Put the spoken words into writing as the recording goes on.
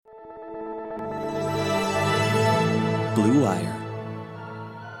Blue Wire.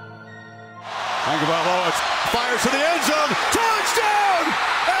 Tagovailoa fires to the end zone. Touchdown!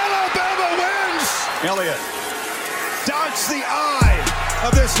 Alabama wins! Elliott dodged the eye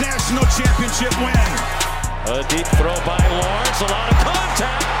of this national championship win. A deep throw by Lawrence. A lot of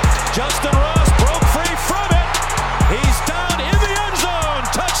contact. Justin Ross broke free from it. He's down in the end zone.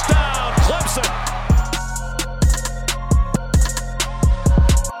 Touchdown, Clemson.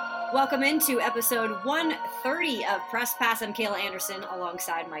 Welcome into episode 130 of Press Pass. I'm Kayla Anderson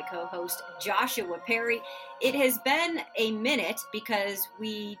alongside my co-host Joshua Perry. It has been a minute because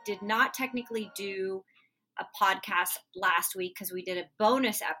we did not technically do a podcast last week because we did a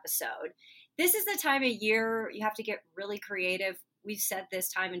bonus episode. This is the time of year you have to get really creative. We've said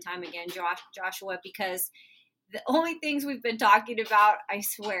this time and time again, Joshua, because the only things we've been talking about, I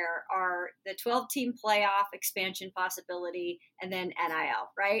swear, are the 12-team playoff expansion possibility and then NIL,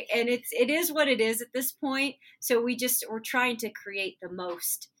 right? And it is what it is at this point. So we're trying to create the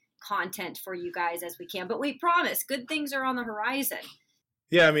most content for you guys as we can. But we promise, good things are on the horizon.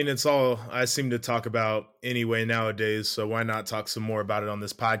 Yeah, I mean, it's all I seem to talk about anyway nowadays, so why not talk some more about it on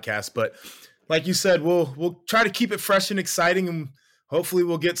this podcast? But like you said, we'll try to keep it fresh and exciting, and hopefully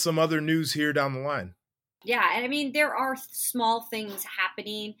we'll get some other news here down the line. Yeah, and I mean, there are small things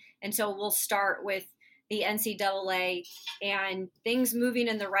happening, and so we'll start with the NCAA and things moving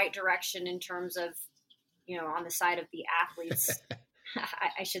in the right direction in terms of, on the side of the athletes,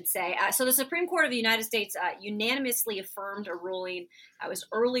 I should say. So the Supreme Court of the United States unanimously affirmed a ruling that was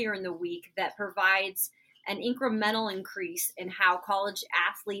earlier in the week that provides an incremental increase in how college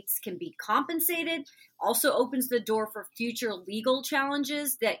athletes can be compensated, also opens the door for future legal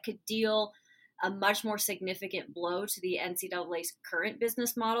challenges that could deal a much more significant blow to the NCAA's current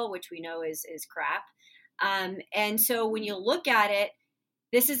business model, which we know is crap. And so when you look at it,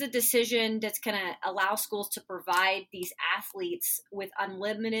 this is a decision that's going to allow schools to provide these athletes with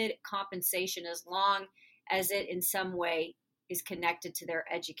unlimited compensation as long as it in some way is connected to their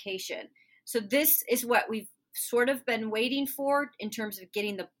education. So this is what we've sort of been waiting for in terms of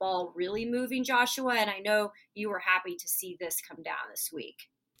getting the ball really moving, Joshua. And I know you were happy to see this come down this week.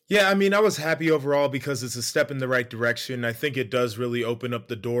 Yeah, I mean, I was happy overall because it's a step in the right direction. I think it does really open up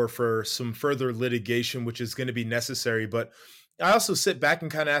the door for some further litigation, which is going to be necessary. But I also sit back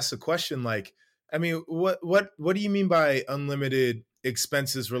and kind of ask the question, like, I mean, what do you mean by unlimited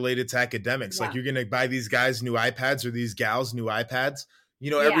expenses related to academics? Yeah. Like, you're going to buy these guys new iPads or these gals new iPads,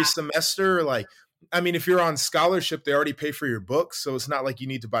 every semester? Like, I mean, if you're on scholarship, they already pay for your books, so it's not like you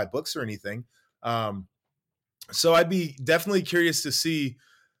need to buy books or anything. So I'd be definitely curious to see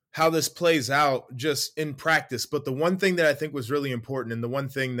how this plays out just in practice. But the one thing that I think was really important, and the one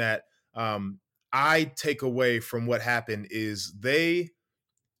thing that I take away from what happened, is they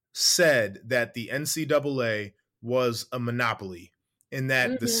said that the NCAA was a monopoly and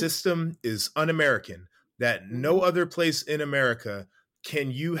that the system is un-American, that no other place in America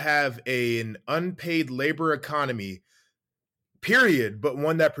can you have an unpaid labor economy, period, but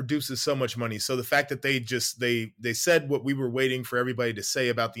one that produces so much money. So the fact that they said what we were waiting for everybody to say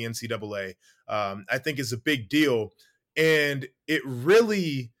about the NCAA, I think is a big deal. And it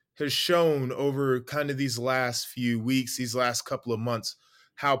really has shown over kind of these last few weeks, these last couple of months,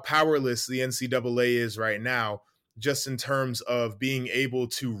 how powerless the NCAA is right now, just in terms of being able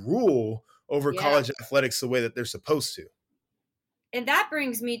to rule over college athletics the way that they're supposed to. And that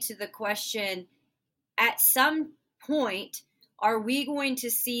brings me to the question, at some point, are we going to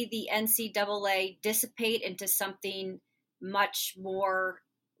see the NCAA dissipate into something much more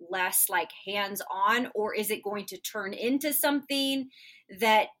less like hands-on, or is it going to turn into something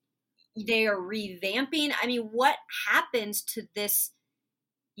that they are revamping? I mean, what happens to this,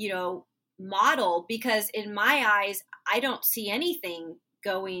 model? Because in my eyes, I don't see anything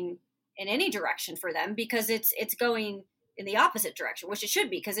going in any direction for them, because it's going in the opposite direction, which it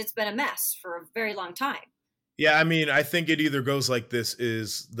should be, because it's been a mess for a very long time. Yeah, I mean, I think it either goes like this: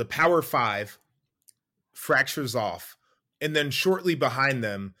 is the Power Five fractures off, and then shortly behind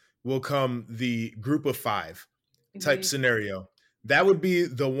them will come the Group of Five type scenario. That would be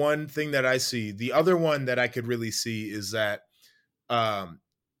the one thing that I see. The other one that I could really see is that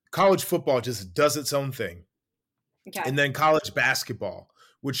college football just does its own thing. Okay. And then college basketball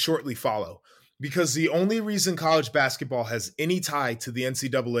would shortly follow. Because the only reason college basketball has any tie to the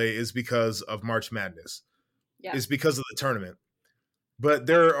NCAA is because of March Madness. Yeah. Is because of the tournament. But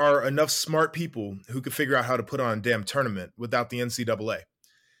there are enough smart people who could figure out how to put on a damn tournament without the NCAA.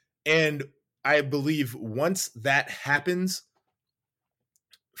 And I believe once that happens,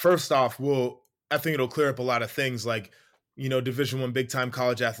 first off, I think it'll clear up a lot of things. Like, Division I big time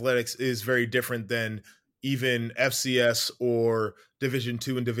college athletics is very different than even FCS or Division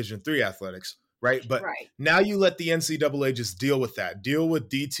II and Division III athletics, right? But Right. now you let the NCAA just deal with that, deal with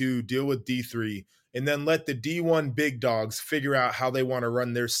D2, deal with D3, and then let the D1 big dogs figure out how they want to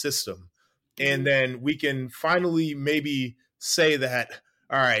run their system. And then we can finally maybe say that,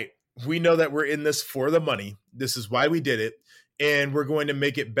 all right, we know that we're in this for the money. This is why we did it. And we're going to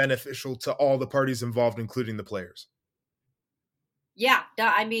make it beneficial to all the parties involved, including the players. Yeah,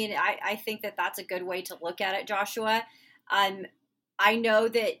 I mean, I think that that's a good way to look at it, Joshua. I know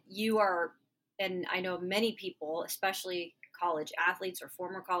that you are, and I know many people, especially college athletes or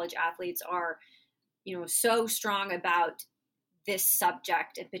former college athletes, are, so strong about this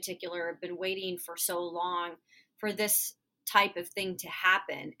subject in particular. Have been waiting for so long for this type of thing to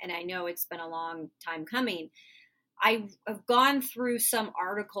happen, and I know it's been a long time coming. I have gone through some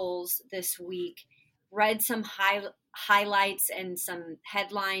articles this week, read some highlights and some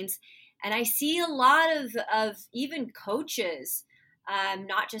headlines, and I see a lot of even coaches,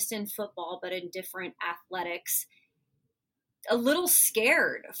 not just in football, but in different athletics, a little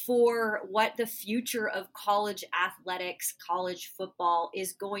scared for what the future of college athletics, college football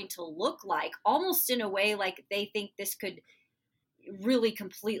is going to look like, almost in a way like they think this could really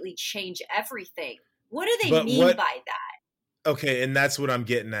completely change everything. What do they mean by that? Okay, and that's what I'm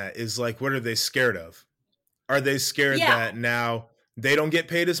getting at is like, what are they scared of? Are they scared that now they don't get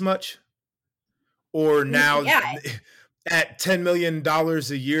paid as much? Or now at $10 million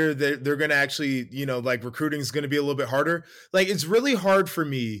a year, they're going to actually, like recruiting is going to be a little bit harder. Like, it's really hard for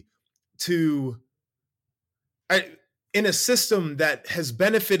me in a system that has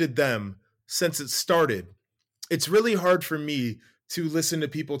benefited them since it started, it's really hard for me to listen to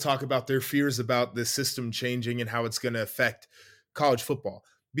people talk about their fears about the system changing and how it's going to affect college football.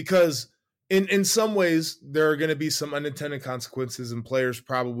 Because in some ways, there are going to be some unintended consequences and players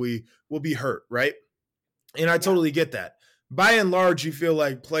probably will be hurt, right? And I totally get that. By and large, you feel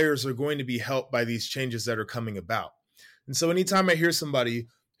like players are going to be helped by these changes that are coming about. And so anytime I hear somebody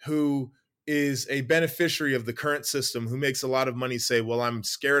who is a beneficiary of the current system, who makes a lot of money, say, well, I'm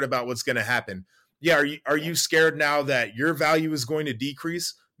scared about what's going to happen. Yeah, are you scared now that your value is going to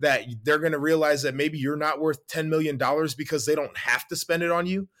decrease, that they're going to realize that maybe you're not worth $10 million because they don't have to spend it on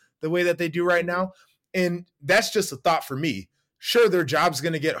you the way that they do right now? And that's just a thought for me. Sure, their job's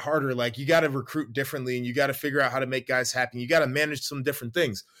going to get harder. Like, you got to recruit differently and you got to figure out how to make guys happy. You got to manage some different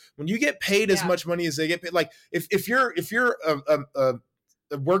things. When you get paid as much money as they get paid, like if you're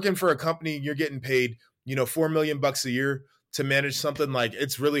working for a company and you're getting paid, $4 million a year to manage something, like,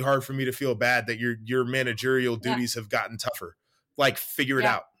 it's really hard for me to feel bad that your managerial duties have gotten tougher. Like, figure it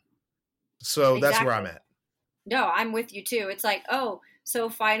out. So that's where I'm at. No, I'm with you too. It's like, oh, so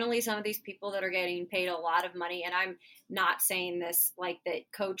finally some of these people that are getting paid a lot of money, and I'm not saying this like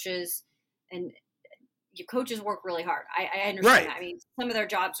that coaches work really hard. I understand that. I mean, some of their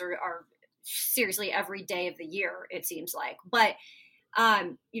jobs are seriously every day of the year, it seems like. But,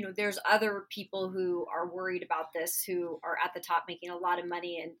 there's other people who are worried about this, who are at the top making a lot of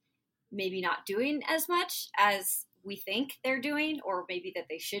money and maybe not doing as much as we think they're doing, or maybe that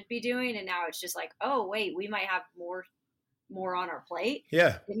they should be doing. And now it's just like, oh, wait, we might have more on our plate.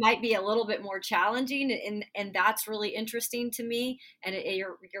 Yeah. It might be a little bit more challenging. And that's really interesting to me. And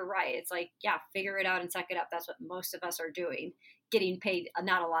you're right. It's like, yeah, figure it out and suck it up. That's what most of us are doing, getting paid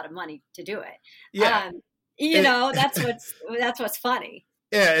not a lot of money to do it. Yeah. That's what's funny.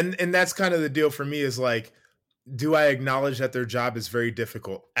 Yeah. And that's kind of the deal for me is like, do I acknowledge that their job is very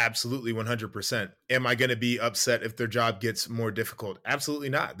difficult? Absolutely, 100%. Am I going to be upset if their job gets more difficult? Absolutely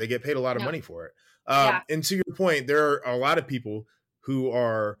not. They get paid a lot of money for it. And to your point, there are a lot of people who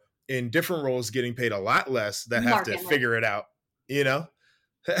are in different roles getting paid a lot less that have to figure it out,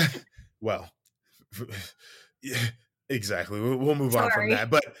 Well, yeah, exactly. We'll move on from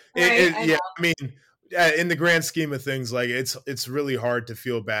that. But I mean, in the grand scheme of things, like it's really hard to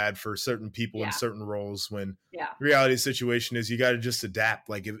feel bad for certain people in certain roles when the reality situation is you got to just adapt.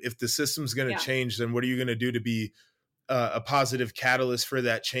 Like if the system's going to change, then what are you going to do to be a positive catalyst for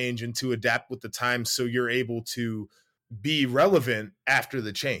that change and to adapt with the times so you're able to be relevant after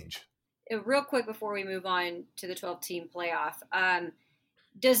the change? Real quick before we move on to the 12-team playoff,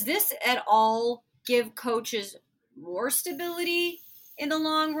 does this at all give coaches more stability in the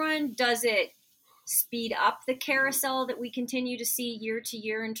long run? Does it speed up the carousel that we continue to see year to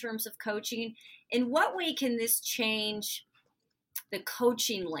year in terms of coaching? In what way can this change the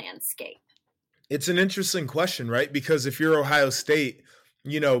coaching landscape? It's an interesting question, right? Because if you're Ohio State,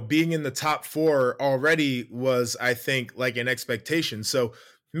 being in the top 4 already was, I think, like an expectation. So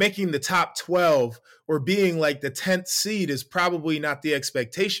making the top 12 or being like the 10th seed is probably not the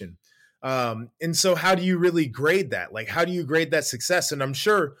expectation. And so how do you really grade that? Like, how do you grade that success? And I'm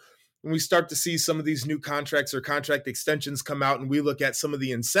sure when we start to see some of these new contracts or contract extensions come out and we look at some of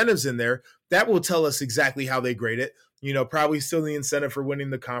the incentives in there, that will tell us exactly how they grade it. Probably still the incentive for winning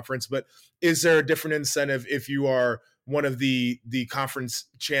the conference, but is there a different incentive if you are one of the conference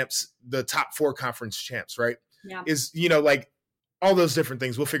champs, the top 4 conference champs, right? Yeah. Is, like all those different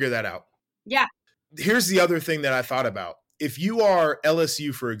things. We'll figure that out. Yeah. Here's the other thing that I thought about. If you are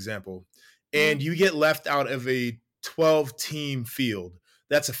LSU, for example, and you get left out of a 12-team field,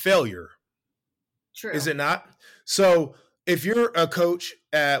 that's a failure. True. Is it not? So if you're a coach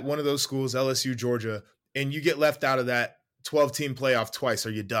at one of those schools, LSU, Georgia, and you get left out of that 12-team playoff twice,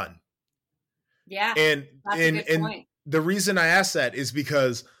 are you done? Yeah. And that's a good point. The reason I ask that is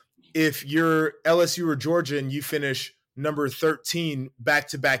because if you're LSU or Georgia and you finish number 13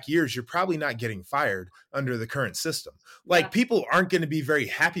 back-to-back years, you're probably not getting fired under the current system. Like, people aren't going to be very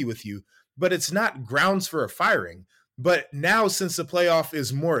happy with you, but it's not grounds for a firing. But now, since the playoff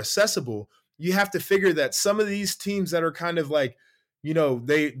is more accessible, you have to figure that some of these teams that are kind of like,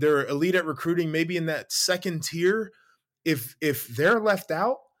 they're elite at recruiting, maybe in that second tier, if they're left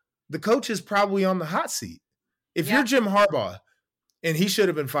out, the coach is probably on the hot seat. If you're Jim Harbaugh, and he should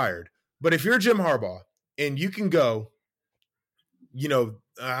have been fired, but if you're Jim Harbaugh and you can go,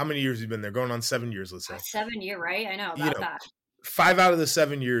 how many years have you been there? Going on 7 years, let's say. 7 year, right? I know about that. 5 out of the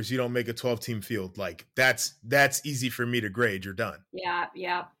 7 years, you don't make a 12-team field. Like, that's easy for me to grade. You're done. Yeah.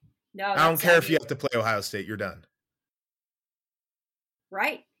 No, I don't care if you have to play Ohio State. You're done.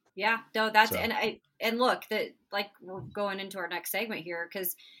 Right. Yeah. No, that's and look, that, like, we're going into our next segment here,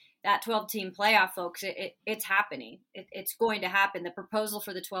 because that 12-team playoff, folks, it's happening. It's going to happen. The proposal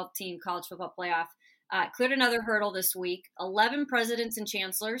for the 12-team college football playoff cleared another hurdle this week. 11 presidents and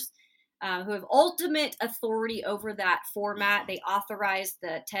chancellors who have ultimate authority over that format. They authorized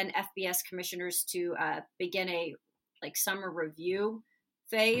the 10 FBS commissioners to begin a summer review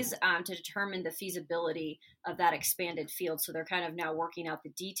phase to determine the feasibility of that expanded field. So they're kind of now working out the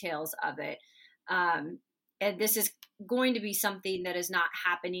details of it. And this is going to be something that is not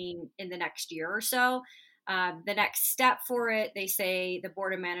happening in the next year or so. The next step for it, they say the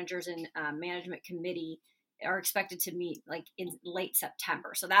board of managers and management committee are expected to meet in late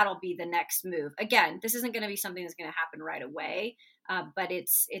September. So that'll be the next move. Again, this isn't going to be something that's going to happen right away, but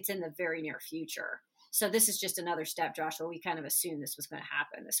it's in the very near future. So this is just another step, Joshua. We kind of assumed this was going to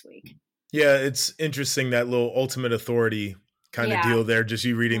happen this week. Yeah, it's interesting, that little ultimate authority kind of deal there. Just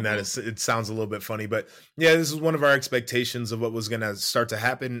you reading that, it sounds a little bit funny. But yeah, this is one of our expectations of what was going to start to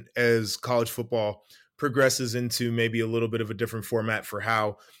happen as college football progresses into maybe a little bit of a different format for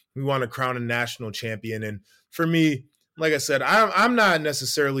how we want to crown a national champion. And for me, like I said, I'm not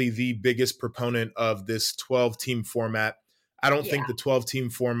necessarily the biggest proponent of this 12-team format. I don't think the 12-team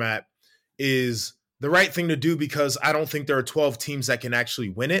format is the right thing to do, because I don't think there are 12 teams that can actually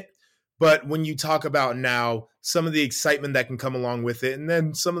win it. But when you talk about now some of the excitement that can come along with it, and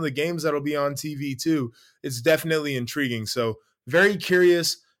then some of the games that'll be on TV too, it's definitely intriguing. So very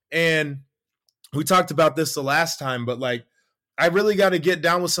curious. And we talked about this the last time, but I really got to get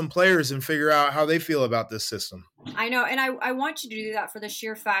down with some players and figure out how they feel about this system. I know. And I want you to do that for the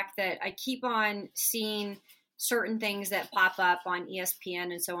sheer fact that I keep on seeing certain things that pop up on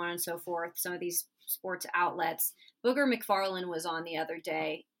ESPN and so on and so forth, some of these sports outlets. Booger McFarland was on the other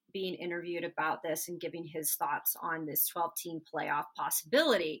day being interviewed about this and giving his thoughts on this 12-team playoff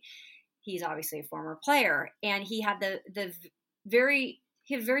possibility. He's obviously a former player, and he had very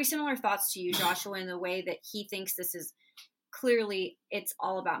similar thoughts to you, Joshua, in the way that he thinks this is clearly, it's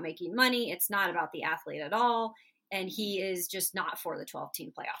all about making money. It's not about the athlete at all. And he is just not for the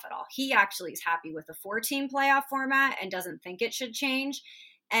 12-team playoff at all. He actually is happy with the 4-team playoff format and doesn't think it should change.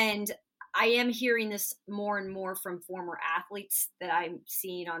 And I am hearing this more and more from former athletes that I'm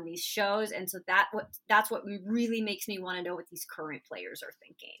seeing on these shows. And so that's what really makes me want to know what these current players are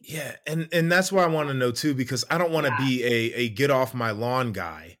thinking. Yeah. And that's why I want to know too, because I don't want to be a get off my lawn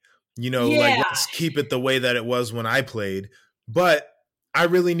guy, let's keep it the way that it was when I played. But I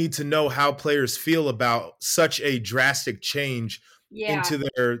really need to know how players feel about such a drastic change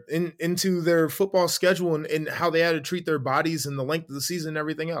into their football schedule and how they had to treat their bodies and the length of the season and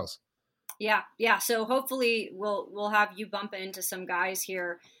everything else. Yeah. So hopefully we'll have you bump into some guys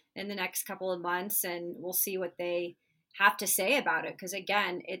here in the next couple of months, and we'll see what they have to say about it. Because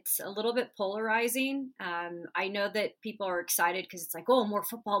again, it's a little bit polarizing. I know that people are excited because it's like, oh, more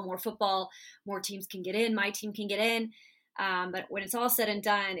football, more teams can get in, my team can get in. But when it's all said and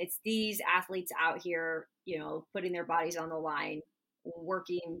done, it's these athletes out here, putting their bodies on the line,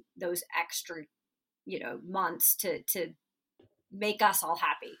 working those extra, months to make us all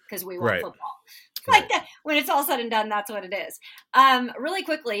happy because we want Right. football. Right. Like that, when it's all said and done, that's what it is. Really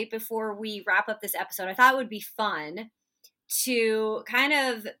quickly, before we wrap up this episode, I thought it would be fun to kind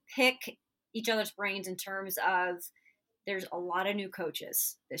of pick each other's brains in terms of there's a lot of new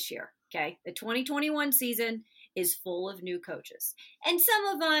coaches this year. Okay. The 2021 season is full of new coaches, and some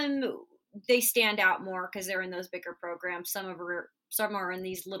of them, they stand out more because they're in those bigger programs. Some are in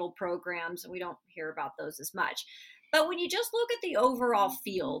these little programs, and we don't hear about those as much. But when you just look at the overall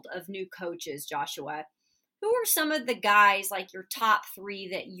field of new coaches, Joshua, who are some of the guys, like your top 3,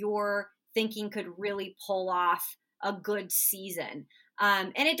 that you're thinking could really pull off a good season?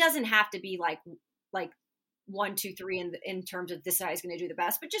 And it doesn't have to be like 1, 2, 3 in terms of this guy's going to do the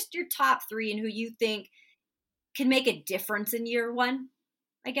best, but just your top 3 and who you think can make a difference in year 1,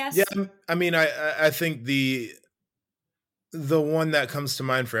 I guess. Yeah, I mean, I think the one that comes to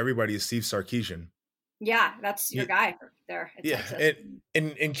mind for everybody is Steve Sarkisian. Yeah, that's your guy there. Yeah,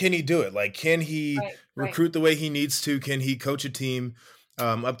 and can he do it? Like, can he recruit the way he needs to? Can he coach a team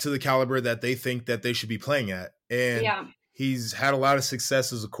up to the caliber that they think that they should be playing at? And he's had a lot of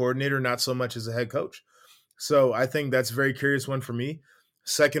success as a coordinator, not so much as a head coach. So I think that's a very curious one for me.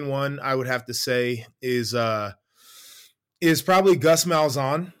 Second one I would have to say is probably Gus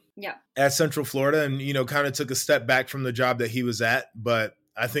Malzahn at Central Florida, and, you know, kind of took a step back from the job that he was at. But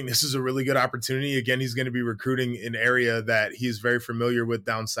I think this is a really good opportunity. Again, he's going to be recruiting an area that he's very familiar with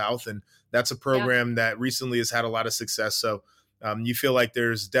down south, and that's a program that recently has had a lot of success. So you feel like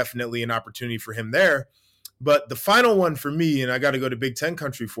there's definitely an opportunity for him there. But the final one for me, and I got to go to Big Ten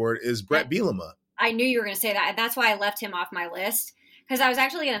country for it, is Brett Bielema. I knew you were going to say that, and that's why I left him off my list, because I was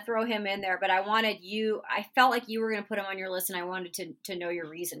actually going to throw him in there, but I felt like you were going to put him on your list, and I wanted to know your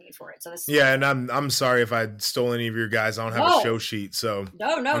reasoning for it. So this and I'm sorry if I stole any of your guys. I don't have a show sheet, so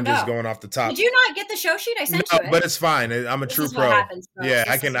I'm just going off the top. Did you not get the show sheet? I sent you it. But it's fine. I'm a true pro.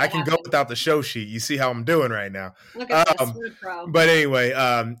 I can go without the show sheet. You see how I'm doing right now. Look at this, we're pro. But anyway,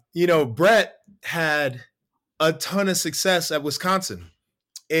 Brett had a ton of success at Wisconsin,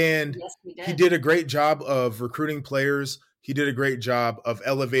 and he did a great job of recruiting players. He did a great job of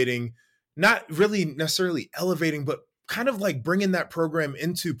elevating, not really necessarily elevating, but kind of like bringing that program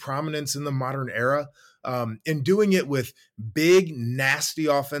into prominence in the modern era, and doing it with big, nasty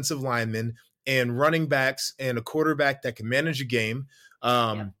offensive linemen and running backs and a quarterback that can manage a game.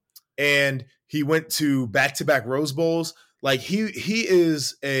 And he went to back-to-back Rose Bowls. Like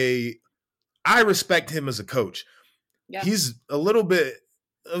I respect him as a coach. Yeah. He's a little bit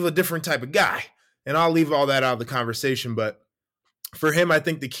of a different type of guy. And I'll leave all that out of the conversation. But for him, I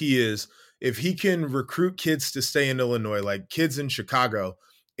think the key is if he can recruit kids to stay in Illinois, like kids in Chicago,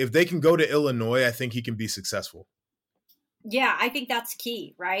 if they can go to Illinois, I think he can be successful. Yeah, I think that's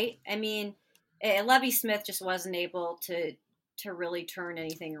key, right? I mean, Lovie Smith just wasn't able to really turn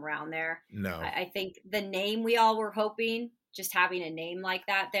anything around there. No. I think the name we all were hoping, just having a name like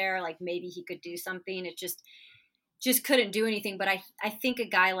that there, like maybe he could do something. It just couldn't do anything. But I think a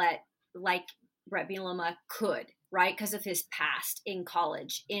guy like Brett Bielema could, right? Because of his past in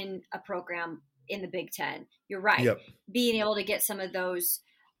college, in a program in the Big Ten. You're right. Yep. Being able to get some of those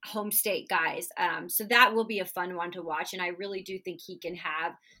home state guys. So that will be a fun one to watch. And I really do think he can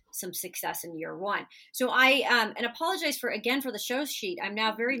have some success in year 1. So I and apologize for the show sheet. I'm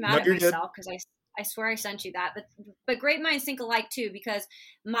now very mad at myself because I swear I sent you that. But great minds think alike too, because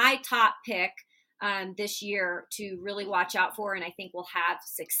my top pick this year to really watch out for, and I think will have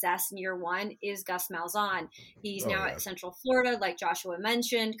success in year 1, is Gus Malzahn. He's now at Central Florida, like Joshua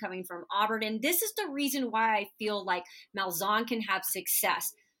mentioned, coming from Auburn. And this is the reason why I feel like Malzahn can have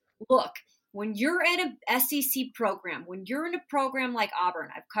success. Look, when you're at a SEC program, when you're in a program like Auburn,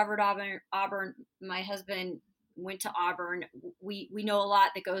 I've covered Auburn. My husband went to Auburn. We know a lot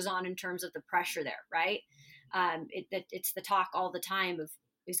that goes on in terms of the pressure there, right? It's the talk all the time of,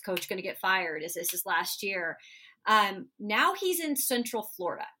 is coach going to get fired? Is this his last year? Now he's in Central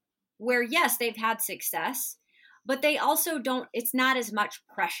Florida, where, yes, they've had success, but they also don't, it's not as much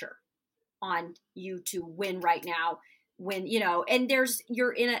pressure on you to win right now when, and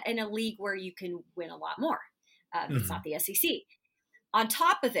you're in a league where you can win a lot more. It's not the SEC. On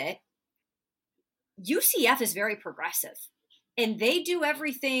top of it, UCF is very progressive, and they do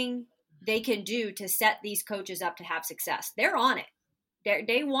everything they can do to set these coaches up to have success. They're on it.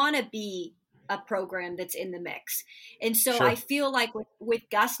 They want to be a program that's in the mix. And so I feel like with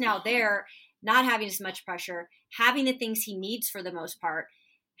Gus now there, not having as much pressure, having the things he needs for the most part,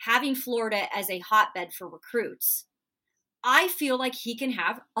 having Florida as a hotbed for recruits, I feel like he can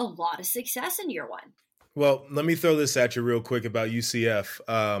have a lot of success in year 1. Well, let me throw this at you real quick about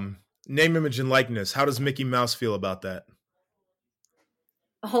UCF. Name, image, and likeness. How does Mickey Mouse feel about that?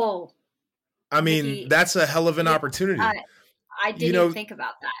 Oh, I mean, Nikki, that's a hell of an opportunity. I didn't even think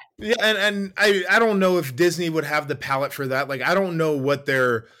about that. Yeah, and I don't know if Disney would have the palate for that. Like, I don't know what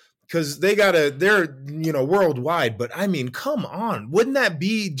because they're worldwide, but I mean, come on, wouldn't that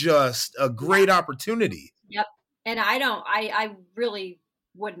be just a great opportunity? Yep. And I really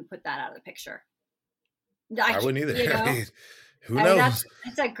wouldn't put that out of the picture. I wouldn't either. You know? Who knows?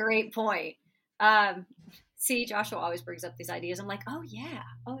 That's a great point. See, Joshua always brings up these ideas. I'm like, oh yeah,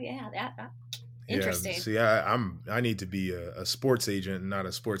 that interesting. Yeah, see, I need to be a sports agent and not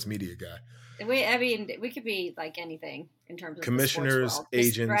a sports media guy. We could be like anything in terms of commissioners,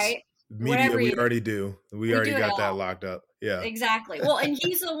 agents, right? Media. Whatever we already do. We already got that locked up. Yeah, exactly. Well, and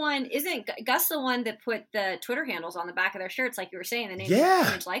he's the one. Isn't Gus the one that put the Twitter handles on the back of their shirts, like you were saying, the name,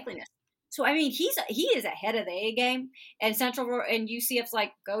 image, likeliness? So I mean, he is ahead of the A game, and Central and UCF's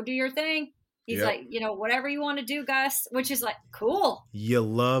like, go do your thing. He's like, whatever you want to do, Gus, which is like cool. You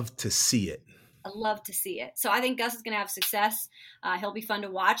love to see it. I love to see it. So I think Gus is going to have success. He'll be fun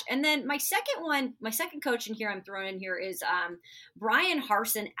to watch. And then my second coach in here I'm throwing in here is Brian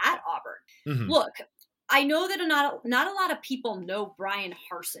Harsin at Auburn. Mm-hmm. Look, I know that not a lot of people know Brian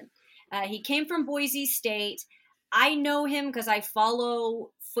Harsin. He came from Boise State. I know him because I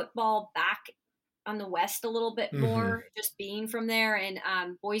follow football back on the West a little bit more, just being from there. And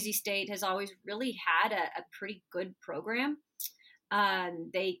Boise State has always really had a pretty good program.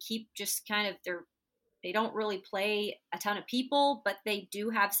 They keep just kind of they don't really play a ton of people, but they do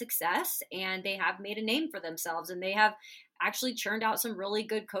have success and they have made a name for themselves and they have actually churned out some really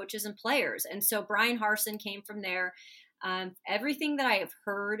good coaches and players. And so Brian Harsin came from there. Everything that I have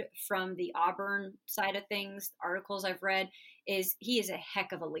heard from the Auburn side of things, articles I've read, is he is a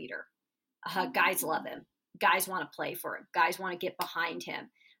heck of a leader. Guys love him. Guys want to play for him. Guys want to get behind him.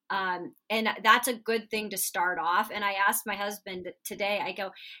 And that's a good thing to start off. And I asked my husband today, I go,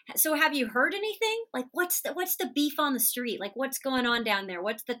 so have you heard anything? Like, what's the beef on the street? Like, what's going on down there?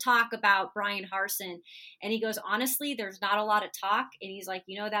 What's the talk about Brian Harsin? And he goes, honestly, there's not a lot of talk. And he's like,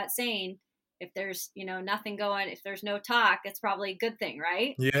 that saying, if there's, nothing going, if there's no talk, that's probably a good thing,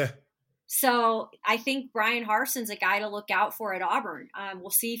 right? Yeah. So I think Brian Harsin's a guy to look out for at Auburn.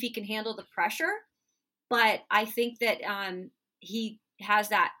 We'll see if he can handle the pressure, but I think that he has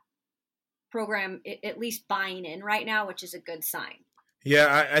that program at least buying in right now, which is a good sign.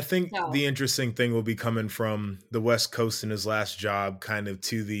 Yeah, I think the interesting thing will be coming from the West Coast in his last job, kind of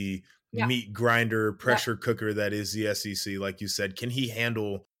to the meat grinder, pressure cooker that is the SEC. Like you said, can he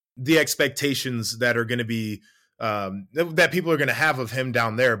handle the expectations that are going to be that people are going to have of him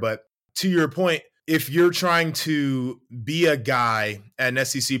down there? But to your point, if you're trying to be a guy at an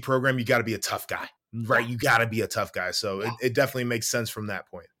SEC program, you got to be a tough guy, right? You got to be a tough guy. So it definitely makes sense from that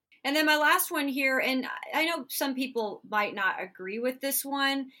point. And then my last one here, and I know some people might not agree with this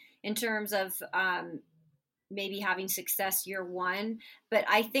one in terms of maybe having success year one, but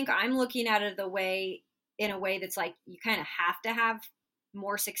I think I'm looking at it in a way that's like you kind of have to have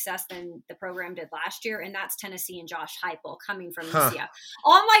more success than the program did last year, and that's Tennessee and Josh Heupel coming from UCF.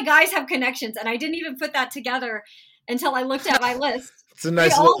 All my guys have connections, and I didn't even put that together until I looked at my list. It's a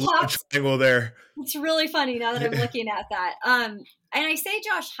nice little triangle there. It's really funny now that I'm looking at that. And I say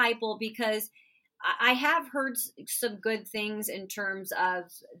Josh Heupel because I have heard some good things in terms of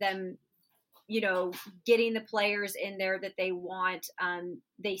them, getting the players in there that they want.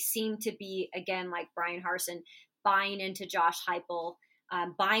 They seem to be, again, like Brian Harsin, buying into Josh Heupel,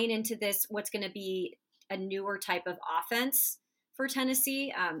 buying into this, what's going to be a newer type of offense for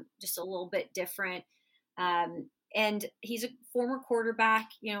Tennessee, just a little bit different. And he's a former quarterback,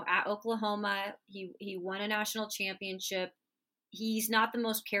 at Oklahoma. He won a national championship. He's not the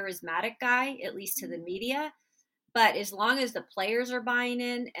most charismatic guy, at least to the media. But as long as the players are buying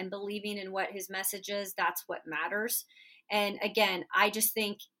in and believing in what his message is, that's what matters. And again, I just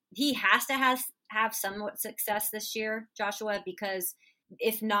think he has to have somewhat success this year, Joshua, because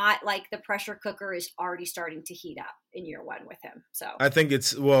if not, like the pressure cooker is already starting to heat up in year one with him. So I think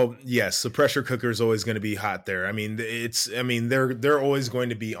yes, the pressure cooker is always going to be hot there. I mean, they're always going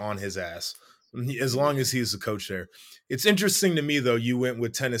to be on his ass as long as he's the coach there. It's interesting to me though, you went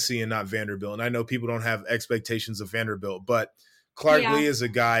with Tennessee and not Vanderbilt. And I know people don't have expectations of Vanderbilt, but Clark Lee is a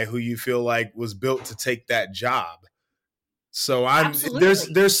guy who you feel like was built to take that job. So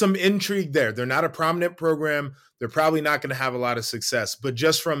there's some intrigue there. They're not a prominent program. They're probably not going to have a lot of success, but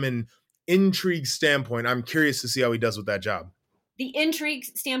just from an intrigue standpoint, I'm curious to see how he does with that job. The intrigue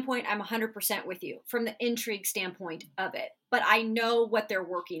standpoint, I'm 100% with you from the intrigue standpoint of it, but I know what they're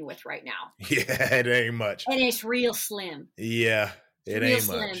working with right now. Yeah, it ain't much. And it's real slim. Yeah, it ain't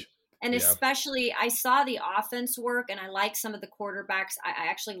much. And especially, I saw the offense work, and I like some of the quarterbacks. I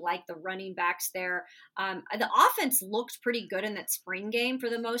actually like the running backs there. The offense looked pretty good in that spring game for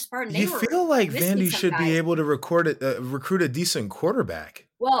the most part. And you feel like Vandy should be able to recruit a decent quarterback.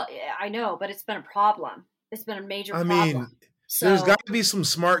 Well, I know, but it's been a problem. It's been a major problem. I mean, there's got to be some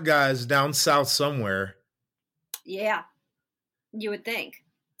smart guys down south somewhere. Yeah, you would think.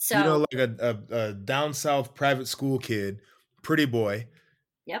 So, like a down south private school kid, pretty boy.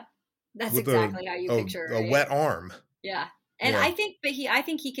 Yep. That's exactly how you picture it. A wet arm. Yeah. And I think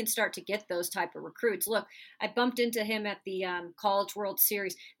he can start to get those type of recruits. Look, I bumped into him at the College World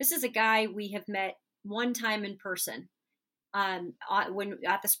Series. This is a guy we have met one time in person when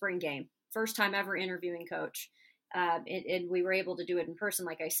at the spring game. First time ever interviewing Coach. And we were able to do it in person,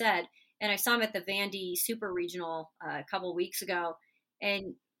 like I said. And I saw him at the Vandy Super Regional a couple weeks ago.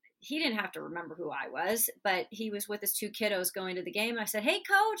 And he didn't have to remember who I was, but he was with his two kiddos going to the game. I said, "Hey,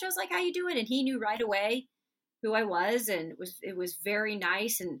 Coach." I was like, "How you doing?" And he knew right away who I was, and it was very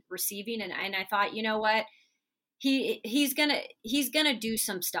nice and receiving. And I thought, you know what, he's gonna do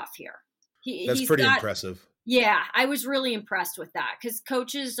some stuff here. That's pretty impressive. Yeah, I was really impressed with that because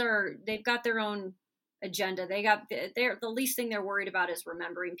coaches they've got their own agenda. They got the least thing they're worried about is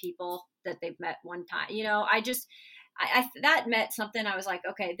remembering people that they've met one time. I that meant something. I was like,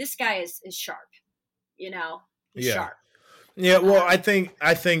 okay, this guy is sharp, he's sharp. Yeah. Well, I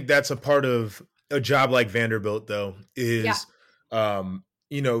think that's a part of a job like Vanderbilt though is, can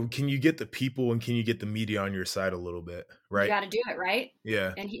you get the people and can you get the media on your side a little bit? Right. You got to do it. Right.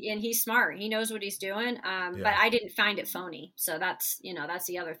 Yeah. And he's smart. He knows what he's doing. But I didn't find it phony. So that's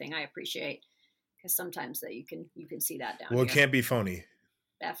the other thing I appreciate because sometimes that you can see that down Well, here. It can't be phony.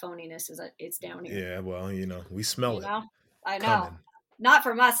 That phoniness it's down here. Yeah, well, we smell it. I know. Coming. Not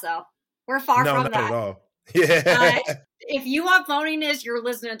from us though. We're far from that. Not at all. Yeah. If you want phoniness, you're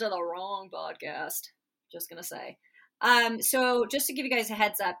listening to the wrong podcast. Just gonna say. So just to give you guys a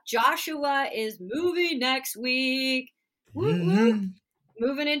heads up, Joshua is moving next week. Woo-woo.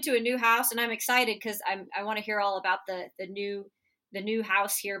 Moving into a new house, and I'm excited because I want to hear all about the new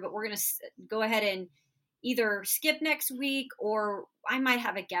house here. But we're gonna go ahead and either skip next week or I might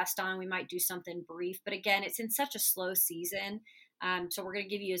have a guest on. We might do something brief. But again, it's in such a slow season. So we're going to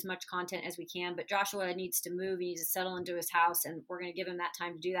give you as much content as we can. But Joshua needs to move. He needs to settle into his house. And we're going to give him that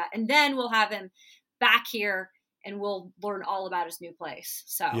time to do that. And then we'll have him back here and we'll learn all about his new place.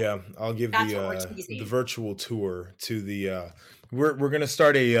 So yeah, I'll give the virtual tour to the we're going to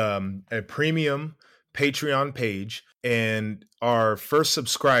start a premium Patreon page. And our first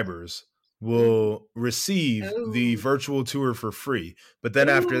subscribers will receive the virtual tour for free. But then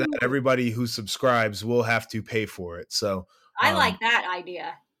after that, everybody who subscribes will have to pay for it. So I like that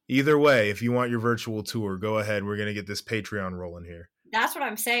idea. Either way, if you want your virtual tour, go ahead. We're going to get this Patreon rolling here. That's what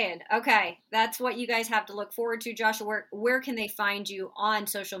I'm saying. Okay. That's what you guys have to look forward to. Joshua, where can they find you on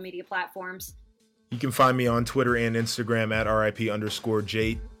social media platforms? You can find me on Twitter and Instagram at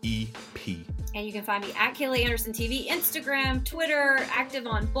RIP_JEP. And you can find me at Kaylee Anderson TV, Instagram, Twitter, active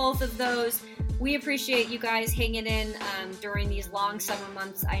on both of those. We appreciate you guys hanging in during these long summer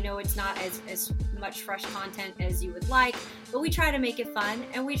months. I know it's not as much fresh content as you would like, but we try to make it fun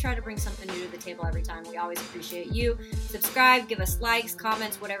and we try to bring something new to the table every time. We always appreciate you. Subscribe, give us likes,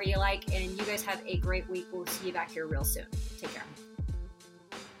 comments, whatever you like, and you guys have a great week. We'll see you back here real soon. Take care.